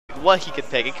what he could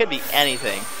pick. It could be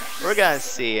anything. We're gonna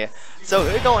see. So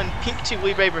we're going Pikachu,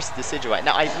 Libre versus Decidueye.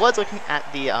 Now I was looking at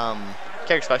the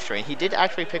character select screen. He did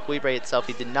actually pick Libre itself.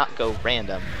 He did not go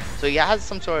random. So he has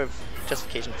some sort of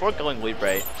justification for going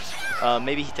Libre.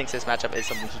 Maybe he thinks this matchup is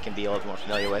something he can be a little more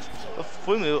familiar with. But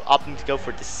Fumu opting to go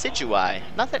for Decidueye.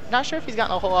 Not sure if he's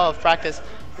gotten a whole lot of practice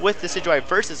with Decidueye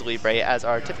versus Libre, as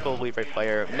our typical Libre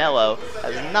player, Mello,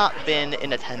 has not been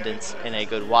in attendance in a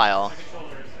good while.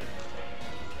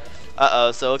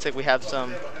 Uh-oh, so it looks like we have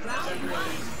some...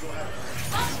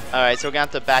 Alright, so we're going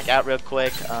to have to back out real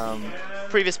quick.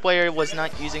 Previous player was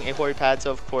not using a Hori pad,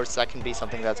 so of course that can be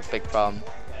something that's a big problem.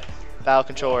 Battle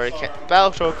control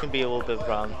can be a little bit of a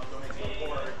problem.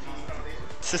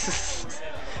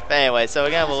 But anyway, so we're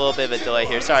going to have a little bit of a delay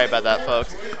here. Sorry about that,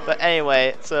 folks. But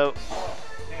anyway, so...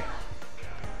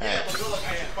 Alright.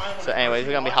 So anyways,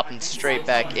 we're going to be hopping straight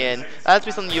back in. That has to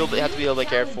be something you'll have to be a little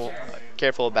bit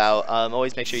careful about.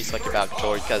 Always make sure you select your battle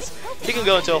controller, because he can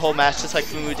go into a whole match just like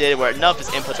Fumu did, where none of his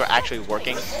inputs are actually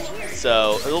working.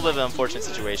 So a little bit of an unfortunate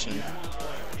situation.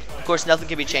 Of course, nothing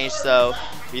can be changed, so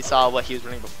we saw what he was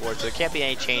running before, so there can't be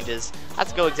any changes. Has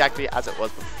to go exactly as it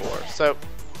was before. So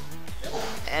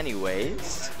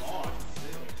anyways,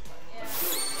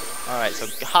 alright, so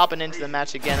hopping into the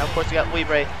match again. Of course, we got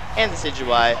Libre and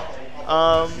Decidueye.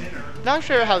 Not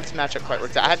sure how this matchup quite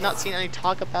works out. I have not seen any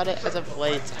talk about it as of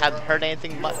late. Haven't heard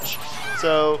anything much.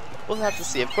 So we'll have to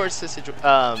see. Of course,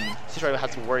 Decidueye will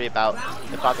have to worry about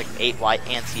the classic 8Y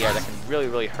anti-air that can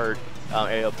really hurt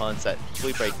aerial opponents that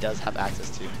Libre does have access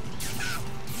to.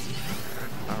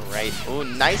 Alright. Oh,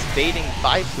 nice baiting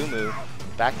by Fumu.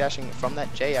 Backdashing from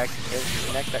that J-X to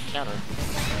connect that counter.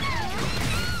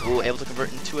 Ooh, able to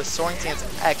convert into a Soaring Stance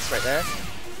X right there.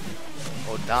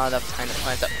 Oh, not enough time to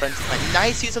plant that Frenzy Plant.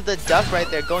 Nice use of the duck right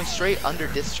there, going straight under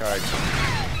discharge.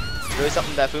 Really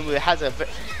something that Fumu has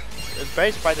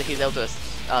very surprised that he's able to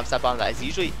step on that. He's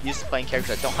usually used to playing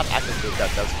characters that don't have access to the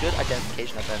duck. That was a good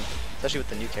identification of him, especially with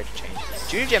the new character change.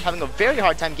 JrJam having a very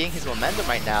hard time getting his momentum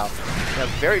right now. In a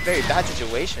very bad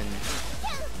situation.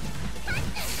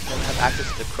 Doesn't have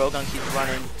access to the Krogan keeps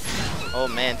running. Oh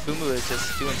man, Fumu is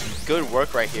just doing some good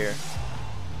work right here.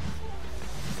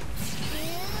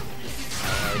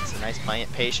 Alright, it's a nice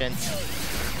patience.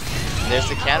 And there's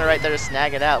the counter right there to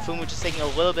snag it out. Fumu just taking a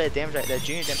little bit of damage right there.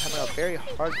 JrJam having a very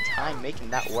hard time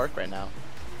making that work right now.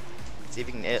 See if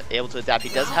he can able to adapt. He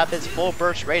does have his full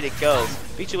burst ready to go.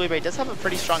 Pikachu Libre does have a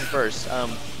pretty strong burst.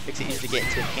 Makes it easy to get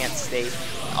into enhanced state.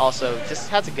 Also, just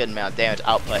has a good amount of damage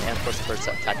output, and of course the burst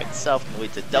attack itself can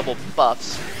lead to double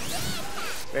buffs.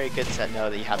 Very good to know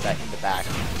that you have that in the back.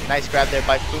 Nice grab there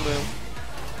by Fumu.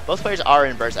 Both players are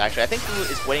in burst actually. I think Fumu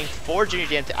is waiting for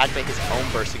JrJam to activate his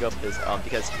own burst to go for his own,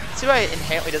 because Decidueye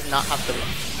inherently does not have the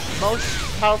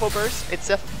most powerful burst. It's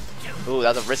a ooh,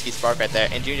 that's a risky spark right there,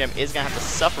 and JrJam is gonna have to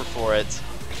suffer for it.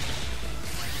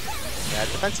 Yeah,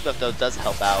 defensive buff though does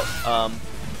help out.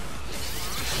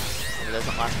 It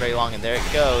doesn't last very long, and there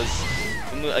it goes.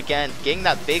 Fumu again getting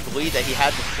that big lead that he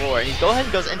had before, and he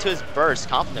goes into his burst,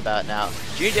 confident about it now.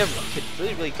 JrJam could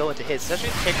really go into his, especially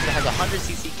with a character that has 100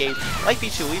 CC gauge like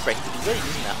Pikachu Libre. He could be really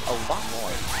using that a lot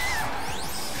more.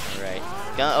 Alright,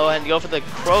 gonna go for the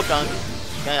Krogan.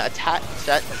 Gonna attack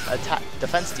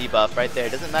defense debuff right there.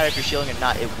 Doesn't matter if you're shielding or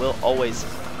not, it will always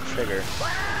trigger.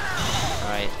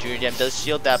 Alright, JrJam does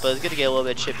shield that, but it's good to get a little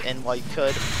bit of chip in while you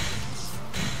could.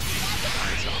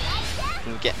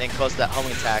 Getting close to that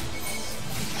homing attack.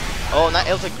 Oh, not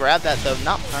able to grab that though,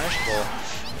 not punishable.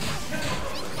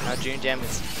 Now JrJam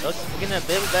is looking in a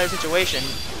bit of a better situation.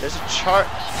 There's a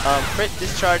crit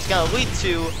discharge gonna lead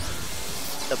to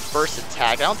the burst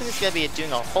attack. I don't think it's gonna be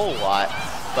doing a whole lot,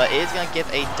 but it is going to give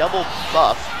a double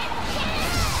buff.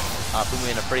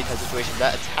 Fumu in a pretty tight situation.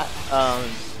 That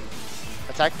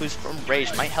attack boost from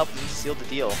Rage might help him seal the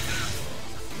deal.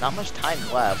 Not much time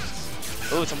left.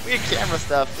 Ooh, some weird camera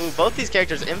stuff. Ooh, both these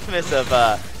characters infamous of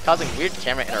causing weird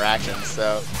camera interactions,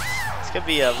 so this could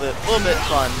be a little bit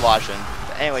fun watching.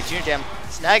 But anyway, JrJam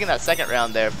snagging that second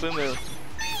round there. Fumu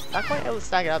not quite able to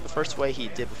snag it out the first way he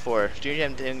did before.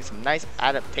 JrJam doing some nice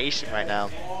adaptation right now.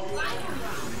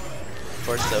 Of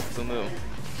course, Fumu,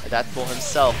 adaptable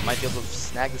himself, might be able to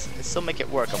snag this and still make it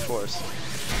work, of course.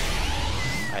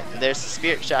 Alright, and there's the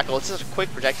Spirit Shackle. It's just a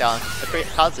quick projectile. It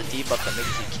causes a debuff that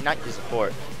makes it cannot use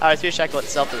support. Alright, Spirit Shackle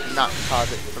itself does not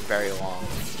cause it for very long.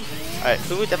 Alright,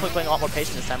 Fumu definitely playing a lot more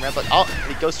patient this time around, but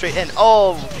he goes straight in.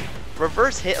 Oh!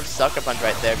 Reverse hit of Sucker Punch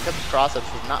right there because the cross-up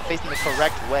was not facing the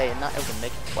correct way and not able to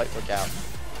make it quite work out.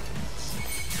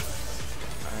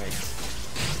 Alright.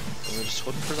 We're just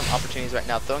looking for some opportunities right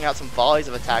now, throwing out some volleys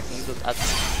of attacks, and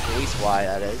that's release Y,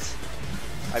 that is.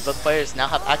 Alright, both players now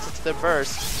have access to their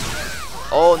burst.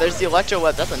 Oh, there's the Electro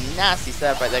Web. That's a nasty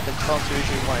setup right there, because Clone 2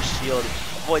 usually want to shield,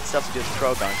 avoid stuff to do with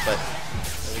Croagunk, but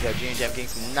there we go. JrJam getting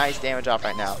some nice damage off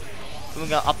right now. We're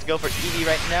going to opt to go for Eevee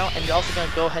right now, and he's also going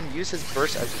to go ahead and use his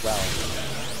burst as well.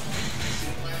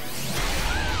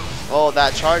 Oh,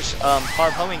 that charge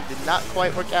hard homing did not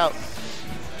quite work out.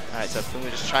 Alright, so Fumu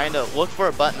just trying to look for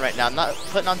a button right now, not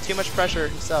putting on too much pressure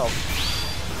himself.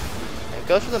 And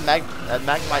goes for the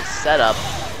Magnemite setup,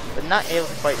 but not able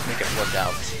to quite make it work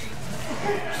out.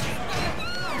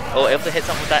 Oh, able to hit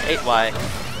something with that 8Y.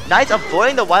 Nice,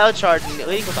 avoiding the wild charge and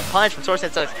leading with a punch from Source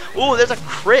Insect. Ooh, there's a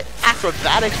crit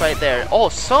acrobatics right there. Oh,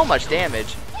 so much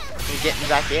damage. He's getting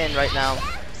back in right now.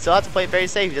 Still has to play it very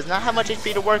safe. He does not have much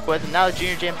HP to work with, and now the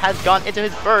JrJam has gone into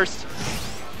his burst.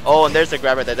 Oh, and there's the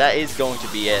grab right there. That is going to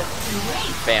be it.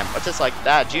 Bam. Just like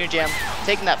that. JrJam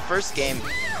taking that first game.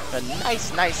 A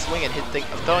nice swing and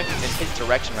throwing things in his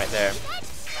direction right there.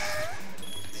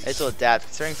 It's will adapt,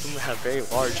 considering Fumu had a very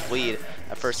large lead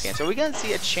at first game. So we're going to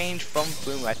see a change from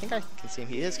Fumu. I think I can see him.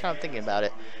 He is kind of thinking about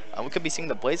it. We could be seeing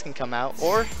the Blaziken come out,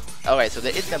 or... Alright, so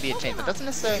there is going to be a change, but doesn't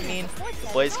necessarily mean the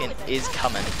Blaziken is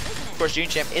coming. Of course,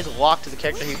 JrJam is locked to the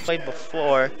character he played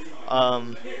before,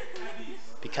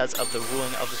 because of the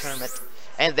ruling of the tournament.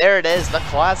 And there it is, the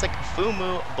classic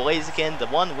Fumu Blaziken, the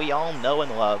one we all know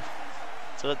and love.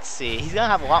 So let's see. He's going to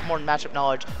have a lot more matchup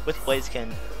knowledge with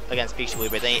Blaziken against Pikachu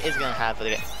Libre than he is going to have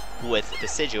with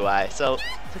Decidueye. So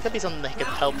there could be something that could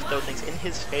help throw things in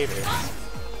his favor.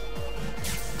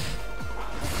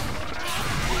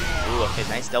 Ooh, okay,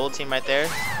 nice double team right there.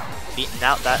 Beating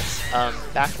out that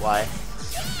back Y.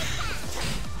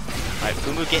 Alright,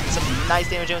 Fumu getting some nice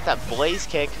damage in with that Blaze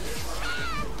Kick.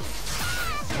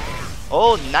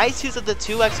 Oh, nice use of the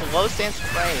 2x low stance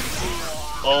frames.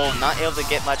 Oh, not able to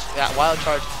get much. That wild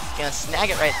charge, gonna snag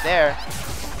it right there.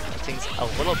 Things a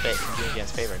little bit in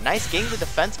JrJam's favor. Nice getting the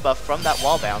defense buff from that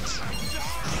wall bounce.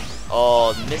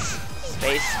 Oh, miss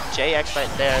space JX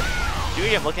right there.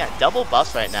 JrJam looking at double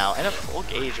buffs right now and a full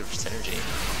gauge of synergy.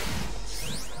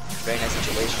 Very nice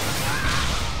situation.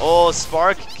 Oh,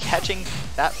 Spark catching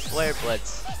that Flare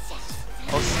Blitz.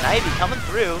 Oh, Snivy coming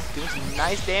through, doing some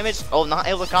nice damage. Oh, not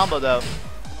able to combo though.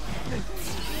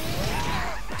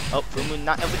 Oh, Fumu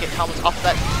not able to get combos off of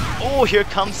that. Oh, here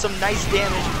comes some nice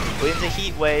damage. Leading to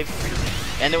Heat Wave.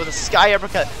 And there was a Sky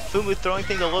Uppercut. Fumu throwing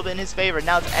things a little bit in his favor.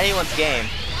 Now it's anyone's game.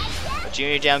 But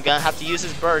JrJam gonna have to use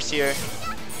his burst here.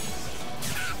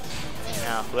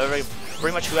 Now,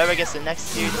 pretty much whoever gets the next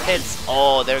series of hits.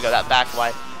 Oh, there we go, that back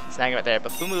Y. Snagging right there.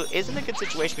 But Fumu is in a good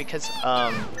situation because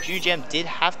JrJam did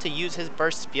have to use his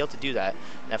burst to be able to do that.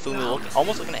 Now Fumu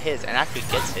almost looking at his and actually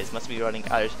gets his. Must be running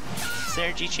either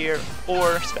Synergy Cheer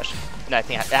or Special. No, I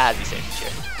think that has to be Synergy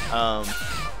Cheer.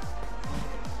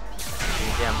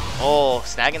 JrJam. Oh,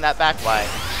 snagging that back Y.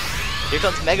 Here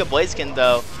comes Mega Blaziken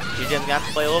though. JrJam's gonna have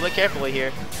to play a little bit carefully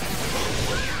here.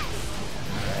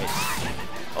 Alright.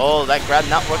 Oh, that grab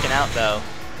not working out though.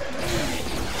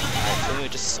 Fumu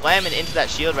just slamming into that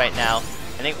shield right now.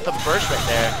 And then with the burst right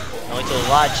there. Only to a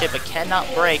lot of chip, but cannot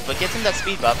break, but gets him that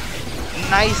speed buff.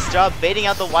 Nice job baiting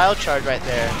out the wild charge right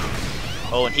there.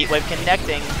 Oh, and Heat Wave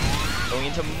connecting. Going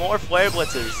into more Flare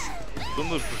Blitzes.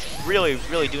 Fumu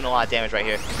really doing a lot of damage right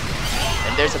here.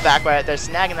 And there's a back right there,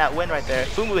 snagging that win right there.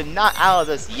 Fumu is not out of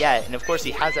this yet. And of course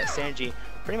he has that synergy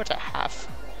pretty much at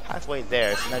halfway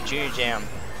there. So now JrJam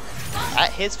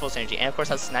at his full synergy, and of course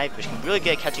has Snipe, which can really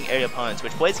get at catching area opponents,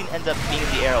 which Blaziken ends up being in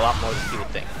the air a lot more than people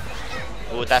think.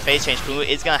 Ooh, with that phase change, Fumu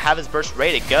is going to have his burst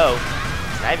ready to go.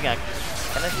 Snipe going to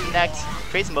kind of connect,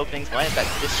 create some openings, land that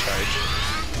discharge.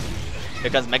 Here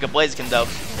comes Mega Blaziken though,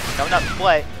 coming up to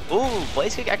play. Ooh,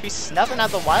 Blaziken actually snuffing out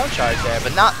the wild charge there,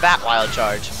 but not that wild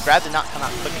charge. Grab did not come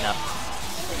out quick enough.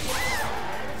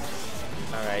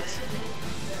 Alright.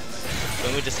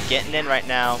 Fumu just getting in right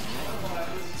now.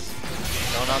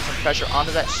 Throwing on some pressure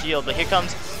onto that shield, but here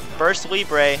comes Burst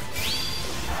Libre.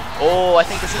 Oh, I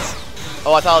think this is...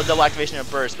 Oh, I thought it was double activation of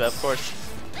Burst, but of course,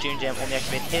 JrJam only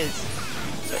activated his.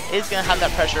 So it is going to have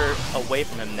that pressure away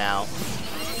from him now.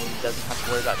 He doesn't have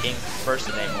to worry about being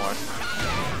bursted anymore.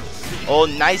 Oh,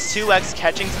 nice 2x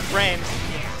catching some frames.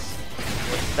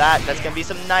 With that, that's going to be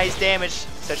some nice damage,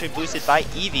 especially boosted by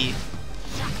Eevee.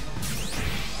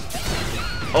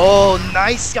 Oh,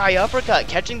 nice Sky Uppercut,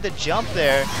 catching the jump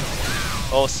there.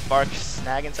 Oh, Spark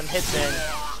snagging some hits in.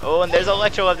 Oh, and there's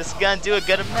Electro Web. This is going to do a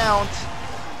good amount.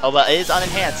 Oh, but it is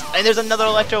unenhanced. And there's another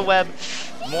Electro Web.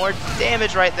 More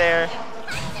damage right there.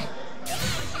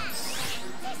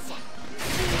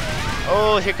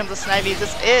 Oh, here comes the Snivy. Is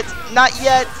this it? Not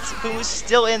yet. Fumu's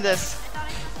still in this.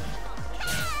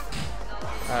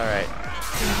 Alright.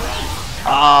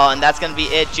 Oh, and that's going to be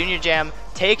it. JrJam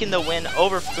taking the win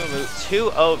over Fumu.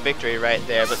 2-0 victory right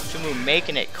there, but Fumu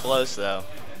making it close though.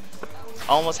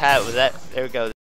 Almost had it. Was that? There we go.